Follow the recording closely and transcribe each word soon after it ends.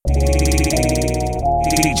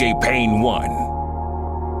DJ Pain 1.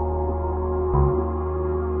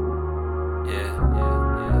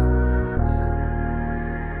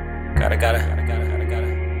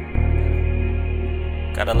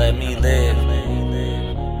 Gotta let me live. Gotta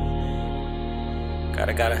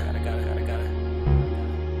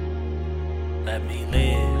let me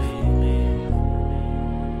live.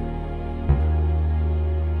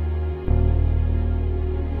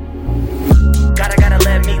 Gotta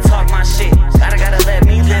let me talk my shit. Gotta let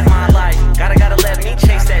me live my life. Gotta let me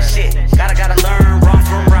chase that shit. Gotta learn wrong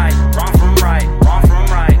from right. Wrong from right. Wrong from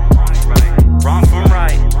right. Wrong from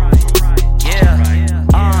right. Yeah.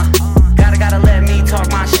 Gotta let me talk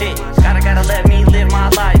my shit. Gotta let me live my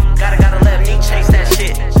life. Gotta let me chase that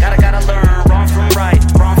shit. Gotta learn wrong from right.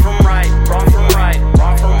 Wrong from right. Wrong from right.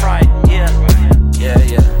 Wrong from right. Yeah.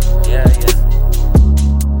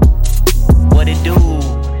 What it do?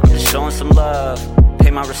 I'm just showing some love.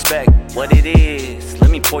 Pay my respect. What it is? Let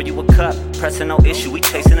me pour you a cup. Pressing no issue. We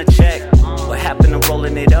chasing a check. What happened to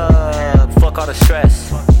rolling it up? Fuck all the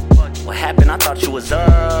stress. What happened? I thought you was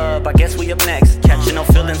up. I guess we up next. Catching no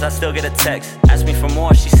feelings, I still get a text. Ask me for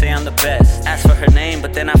more, she say I'm the best. Ask for her name,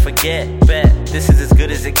 but then I forget. Bet, this is as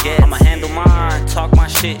good as it gets. I'ma handle mine, talk my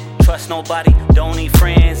shit. Trust nobody, don't need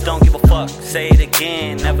friends. Don't give a fuck, say it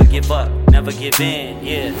again. Never give up, never give in,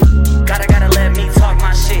 yeah. Gotta let me talk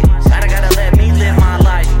my shit. Gotta let me live my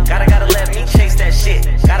life. Gotta let me chase that shit.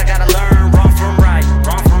 Gotta learn wrong from right.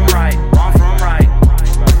 Wrong from right, wrong from right.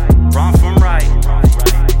 Wrong from right.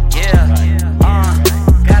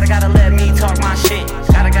 Gotta let me talk my shit.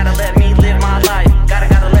 Gotta let me live my life.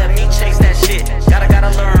 Gotta let me chase that shit. Gotta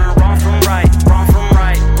learn wrong from right. Wrong from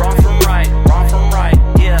right. Wrong from right. Wrong from right.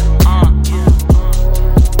 Yeah.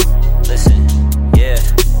 Listen. Yeah.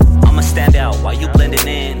 I'ma stand out while you blending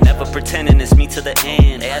in. Never pretending it's me to the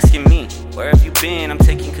end. They asking me, where have you been? I'm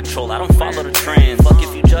taking control. I don't follow the trend. Fuck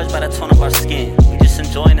if you judge by the tone of our skin. We just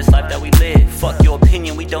enjoying this life that we live. Fuck your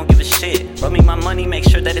opinion, we don't give a shit. Rub me my money, make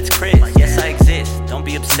sure that it's Chris. Yes, I exist. Don't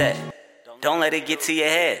be upset. Don't let it get to your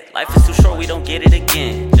head. Life is too short, we don't get it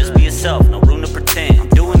again. Just be yourself, no room to pretend. I'm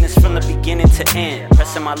doing this from the beginning to end.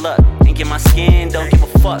 Pressing my luck, ink in my skin, don't give a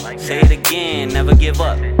fuck. Say it again, never give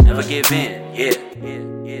up, never give in. Yeah.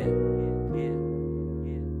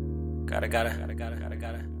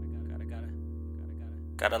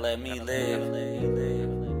 Gotta let me live.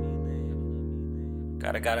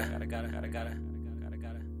 Gotta